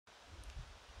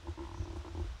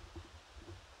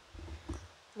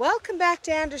Welcome back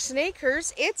to Anderson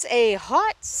Acres. It's a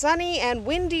hot, sunny, and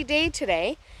windy day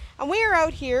today, and we are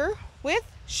out here with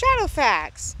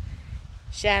Shadowfax.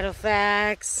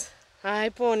 Shadowfax, hi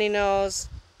pony nose,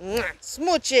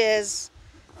 smooches,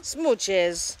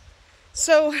 smooches.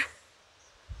 So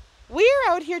we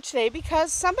are out here today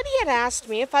because somebody had asked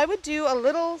me if I would do a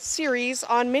little series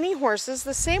on mini horses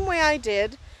the same way I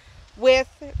did with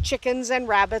chickens and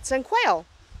rabbits and quail.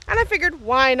 And I figured,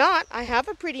 why not? I have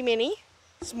a pretty mini.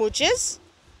 Smooches.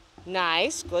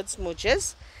 Nice, good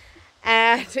smooches.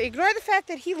 And ignore the fact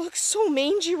that he looks so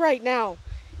mangy right now.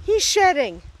 He's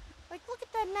shedding. Like, look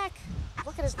at that neck.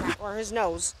 Look at his neck, or his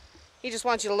nose. He just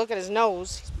wants you to look at his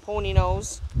nose. His pony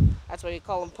nose. That's what you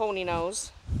call him, pony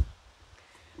nose.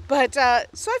 But,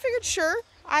 so I figured, sure,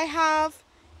 I have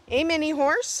a mini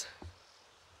horse.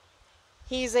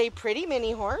 He's a pretty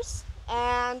mini horse.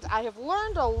 And I have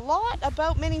learned a lot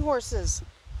about mini horses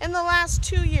in the last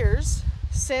 2 years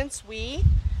since we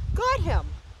got him.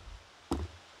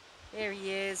 There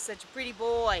he is, such a pretty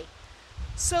boy.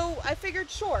 So I figured,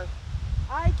 sure,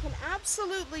 I can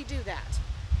absolutely do that.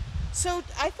 So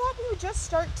I thought we would just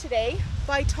start today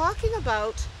by talking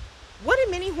about what a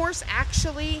mini horse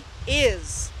actually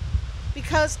is.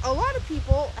 Because a lot of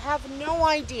people have no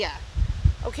idea.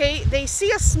 Okay, they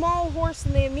see a small horse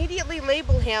and they immediately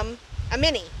label him a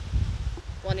mini.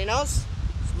 Pony nose,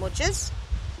 smooches,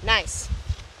 nice.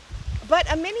 But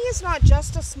a mini is not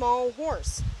just a small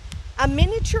horse. A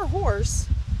miniature horse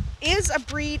is a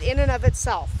breed in and of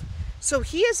itself. So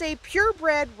he is a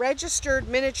purebred registered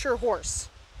miniature horse.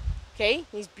 Okay,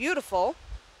 he's beautiful.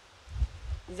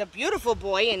 He's a beautiful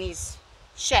boy and he's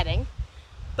shedding.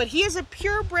 But he is a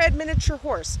purebred miniature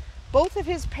horse. Both of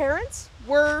his parents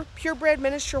were purebred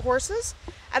miniature horses,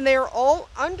 and they are all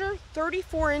under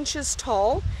 34 inches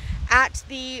tall at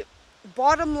the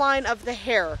bottom line of the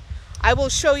hair. I will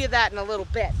show you that in a little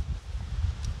bit.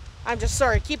 I'm just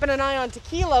sorry, keeping an eye on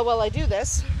tequila while I do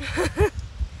this.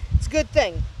 It's a good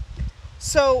thing.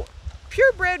 So,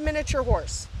 purebred miniature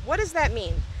horse. What does that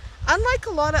mean? Unlike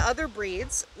a lot of other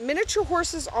breeds, miniature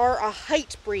horses are a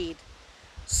height breed.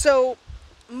 So,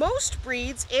 most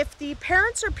breeds, if the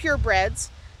parents are purebreds,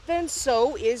 then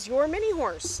so is your mini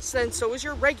horse. Then so is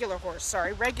your regular horse.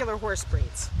 Sorry, regular horse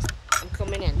breeds. I'm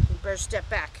coming in. You better step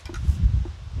back.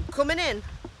 I'm coming in.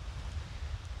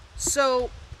 So,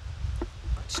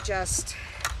 let's just,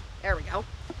 there we go.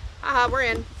 Aha, we're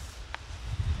in.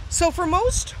 So for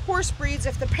most horse breeds,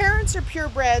 if the parents are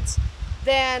purebreds,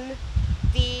 then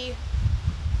the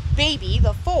baby,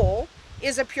 the foal,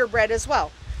 is a purebred as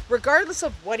well. Regardless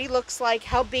of what he looks like,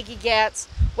 how big he gets,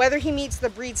 whether he meets the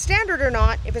breed standard or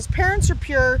not, if his parents are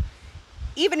pure,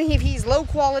 even if he's low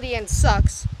quality and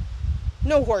sucks,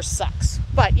 no horse sucks.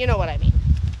 But you know what I mean.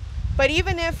 But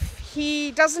even if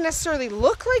he doesn't necessarily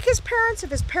look like his parents,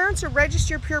 if his parents are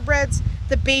registered purebreds,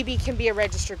 the baby can be a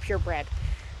registered purebred.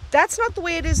 That's not the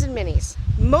way it is in minis.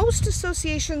 Most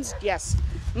associations, yes,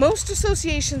 most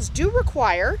associations do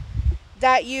require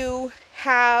that you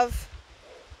have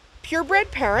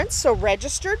purebred parents, so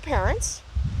registered parents.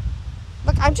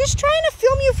 Look, I'm just trying to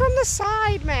film you from the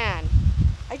side, man.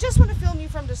 I just want to film you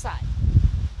from the side.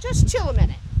 Just chill a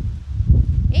minute.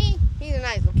 He's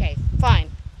nice. Okay,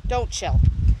 fine. Don't chill.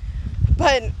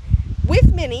 But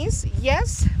with minis,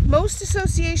 yes, most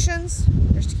associations,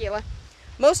 there's tequila,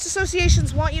 most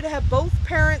associations want you to have both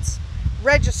parents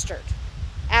registered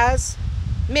as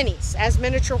minis, as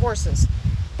miniature horses.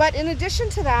 But in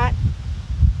addition to that,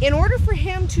 in order for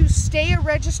him to stay a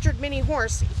registered mini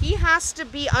horse, he has to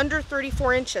be under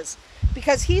 34 inches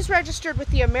because he's registered with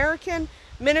the American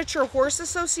Miniature Horse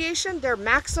Association. Their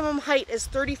maximum height is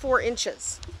 34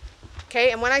 inches.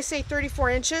 Okay, and when I say 34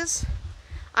 inches,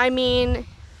 I mean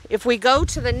if we go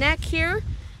to the neck here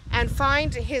and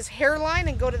find his hairline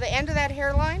and go to the end of that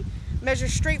hairline, measure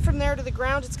straight from there to the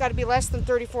ground, it's got to be less than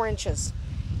 34 inches.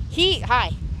 He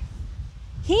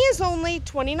is only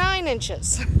 29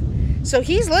 inches. So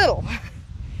he's little.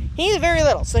 He's very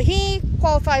little. So he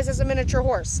qualifies as a miniature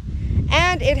horse.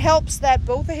 And it helps that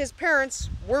both of his parents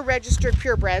were registered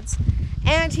purebreds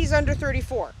and he's under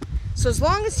 34. So as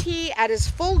long as he, at his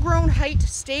full-grown height,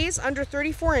 stays under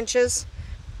 34 inches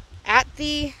at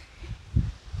the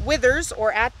withers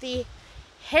or at the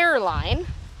hairline,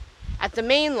 at the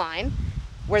main line,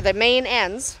 where the mane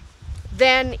ends,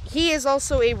 then he is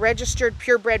also a registered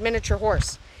purebred miniature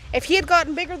horse. If he had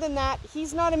gotten bigger than that,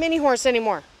 he's not a mini horse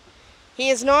anymore. He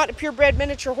is not a purebred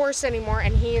miniature horse anymore,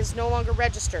 and he is no longer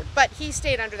registered. But he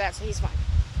stayed under that, so he's fine.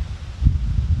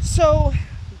 So,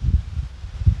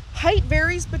 height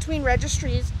varies between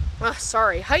registries.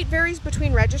 Height varies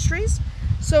between registries.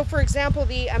 So, for example,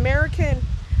 the American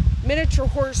miniature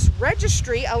horse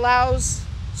registry allows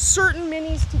certain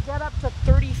minis to get up to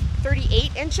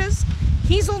 38 inches.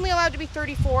 He's only allowed to be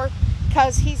 34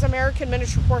 because he's American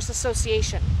Miniature Horse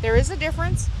Association. There is a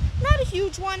difference, not a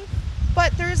huge one,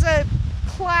 but there's a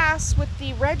class with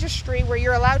the registry where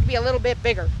you're allowed to be a little bit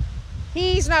bigger.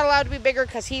 He's not allowed to be bigger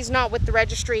because he's not with the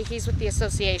registry, he's with the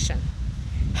association.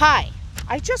 Hi,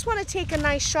 I just want to take a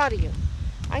nice shot of you.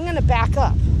 I'm going to back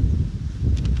up.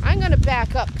 I'm going to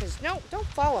back up because, no, don't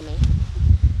follow me.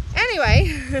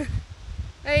 Anyway,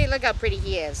 hey, look how pretty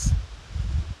he is.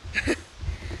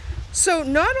 So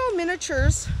not all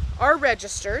miniatures are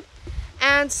registered,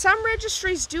 and some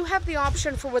registries do have the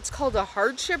option for what's called a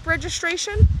hardship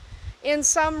registration. In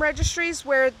some registries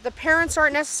where the parents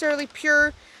aren't necessarily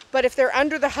pure, but if they're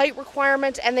under the height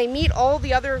requirement and they meet all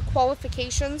the other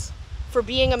qualifications for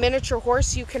being a miniature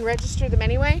horse, you can register them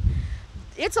anyway.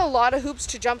 It's a lot of hoops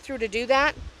to jump through to do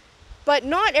that, but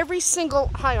not every single,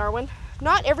 hi Arwen,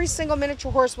 not every single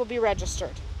miniature horse will be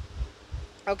registered,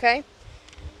 okay?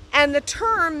 And the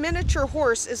term miniature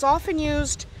horse is often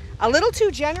used a little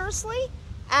too generously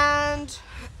and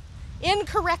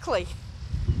incorrectly.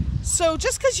 So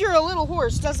just because you're a little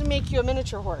horse doesn't make you a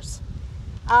miniature horse.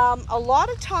 A lot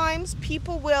of times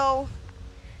people will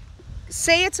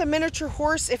say it's a miniature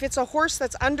horse if it's a horse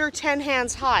that's under 10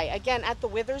 hands high. Again, at the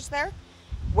withers there,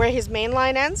 where his main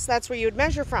line ends, that's where you would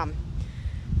measure from.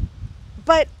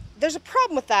 But there's a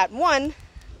problem with that. One,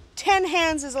 10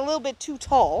 hands is a little bit too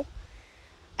tall.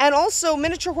 And also,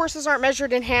 miniature horses aren't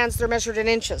measured in hands, they're measured in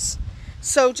inches.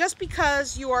 So just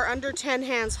because you are under 10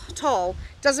 hands tall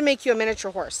doesn't make you a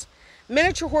miniature horse.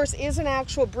 Miniature horse is an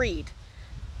actual breed.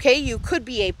 Okay, you could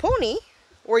be a pony,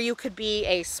 or you could be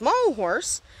a small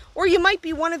horse, or you might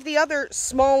be one of the other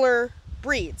smaller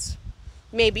breeds.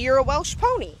 Maybe you're a Welsh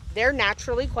pony. They're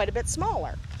naturally quite a bit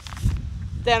smaller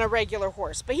than a regular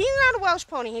horse. But he's not a Welsh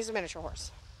pony, he's a miniature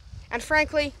horse. And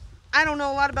frankly, I don't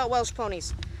know a lot about Welsh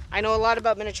ponies. I know a lot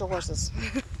about miniature horses.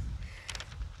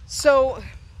 So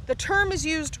the term is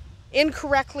used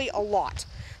incorrectly a lot.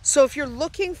 So if you're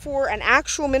looking for an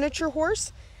actual miniature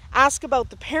horse, ask about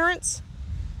the parents,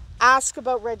 ask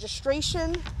about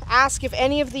registration, ask if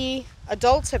any of the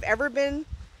adults have ever been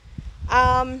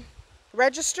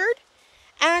registered,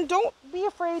 and don't be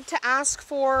afraid to ask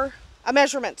for a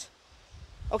measurement.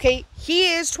 Okay,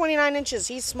 he is 29 inches,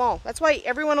 he's small. That's why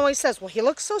everyone always says, well, he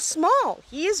looks so small.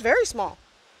 He is very small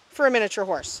for a miniature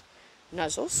horse.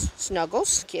 Nuzzles,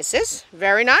 snuggles, kisses,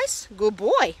 very nice, good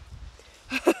boy.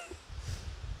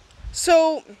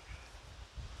 So,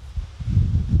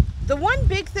 the one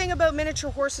big thing about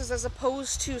miniature horses as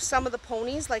opposed to some of the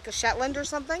ponies, like a Shetland or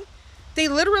something, they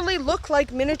literally look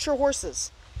like miniature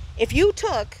horses. If you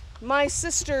took my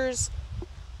sister's,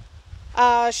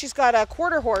 she's got a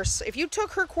quarter horse, if you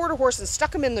took her quarter horse and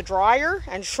stuck him in the dryer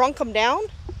and shrunk him down,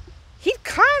 he'd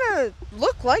kind of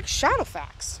look like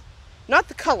Shadowfax. Not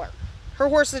the color. Her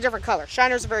horse is a different color.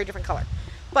 Shiner's a very different color.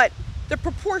 But the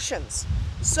proportions.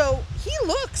 So he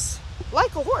looks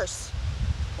like a horse.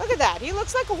 Look at that. He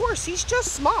looks like a horse. He's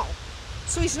just small.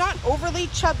 So he's not overly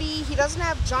chubby. He doesn't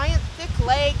have giant thick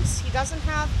legs. He doesn't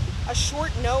have a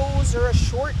short nose or a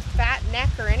short fat neck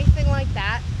or anything like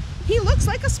that. He looks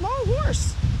like a small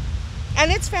horse.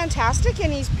 And it's fantastic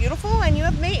and he's beautiful and you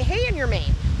have hay in your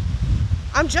mane.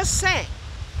 I'm just saying.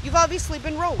 You've obviously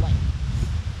been rolling.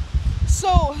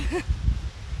 So,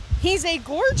 he's a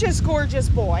gorgeous, gorgeous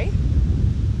boy.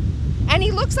 And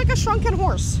he looks like a shrunken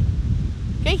horse.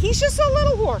 Okay, he's just a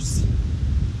little horse.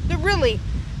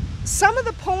 Some of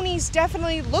the ponies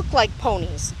definitely look like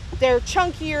ponies. They're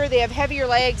chunkier, they have heavier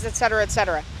legs, etc.,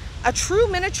 etc. A true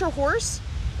miniature horse,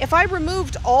 if I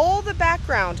removed all the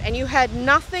background and you had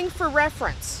nothing for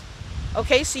reference,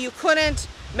 okay, so you couldn't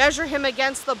measure him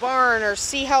against the barn or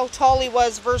see how tall he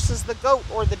was versus the goat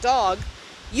or the dog,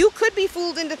 you could be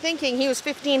fooled into thinking he was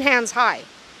 15 hands high.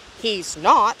 He's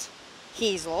not.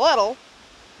 He's little.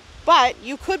 But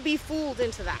you could be fooled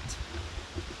into that.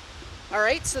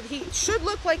 Alright, so he should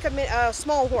look like a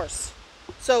small horse.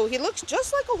 So he looks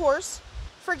just like a horse.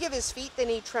 Forgive his feet, they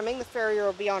need trimming. The farrier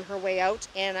will be on her way out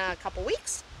in a couple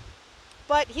weeks.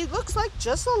 But he looks like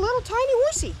just a little tiny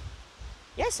horsey.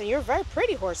 Yes, and you're a very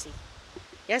pretty horsey.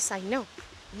 Yes, I know.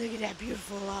 Look at that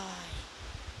beautiful eye.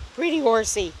 Pretty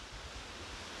horsey.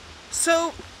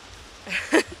 So,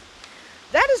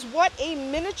 that is what a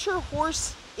miniature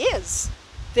horse is.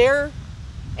 They're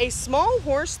a small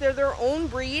horse, they're their own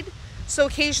breed. So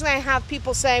occasionally I have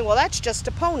people saying, well, that's just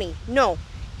a pony. No,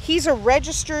 he's a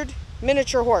registered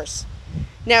miniature horse.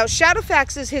 Now,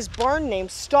 Shadowfax is his barn name.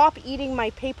 Stop eating my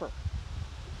paper.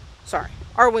 Sorry,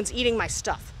 Arwen's eating my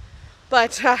stuff.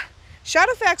 But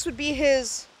Shadowfax would be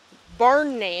his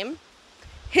barn name.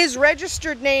 His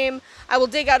registered name, I will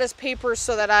dig out his papers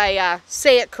so that I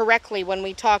say it correctly when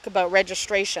we talk about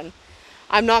registration.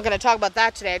 I'm not going to talk about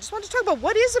that today. I just want to talk about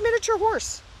what is a miniature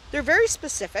horse. They're very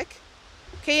specific.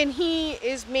 Okay, and he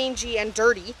is mangy and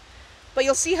dirty, but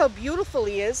you'll see how beautiful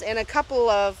he is in a couple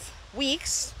of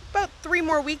weeks. About 3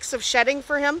 more weeks of shedding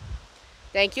for him.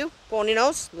 Thank you. Pony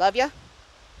nose, love ya.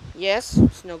 Yes,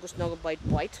 snuggle, snuggle, bite,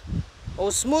 bite. Oh,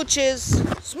 smooches,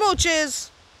 smooches.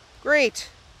 Great.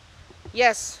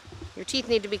 Yes, your teeth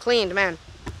need to be cleaned, man.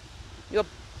 You have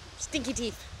stinky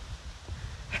teeth.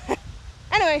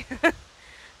 Anyway,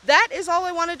 that is all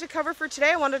I wanted to cover for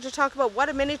today. I wanted to talk about what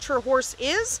a miniature horse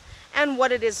is and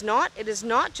what it is not. It is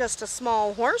not just a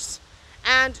small horse.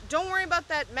 And don't worry about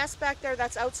that mess back there.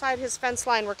 That's outside his fence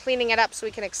line. We're cleaning it up so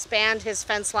we can expand his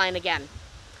fence line again.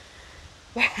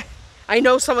 I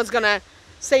know someone's going to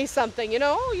say something, you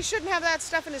know, oh, you shouldn't have that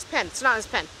stuff in his pen. It's not his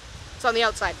pen. It's on the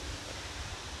outside.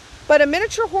 But a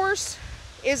miniature horse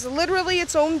is literally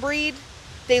its own breed.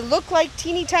 They look like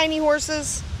teeny tiny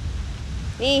horses.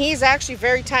 He's actually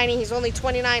very tiny. He's only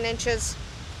 29 inches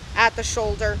at the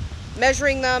shoulder.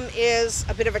 Measuring them is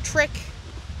a bit of a trick.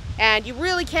 And you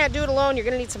really can't do it alone. You're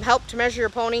going to need some help to measure your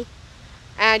pony.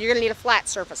 And you're going to need a flat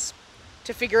surface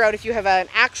to figure out if you have an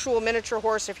actual miniature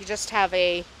horse or if you just have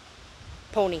a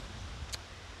pony.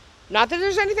 Not that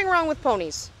there's anything wrong with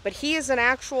ponies, but he is an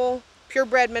actual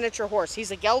purebred miniature horse.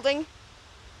 He's a gelding.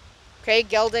 Okay,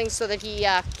 gelding so that he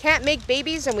can't make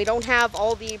babies and we don't have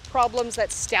all the problems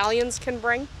that stallions can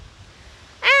bring.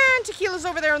 And Tequila's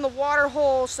over there in the water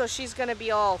hole, so she's going to be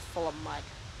all full of mud.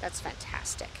 That's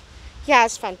fantastic. Yeah,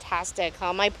 it's fantastic,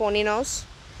 huh, my pony nose?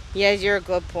 Yes, you're a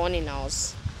good pony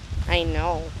nose. I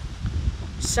know.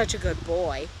 Such a good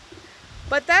boy.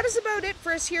 But that is about it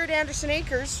for us here at Anderson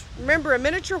Acres. Remember, a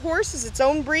miniature horse is its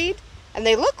own breed, and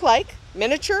they look like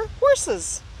miniature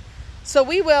horses. So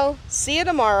we will see you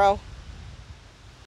tomorrow.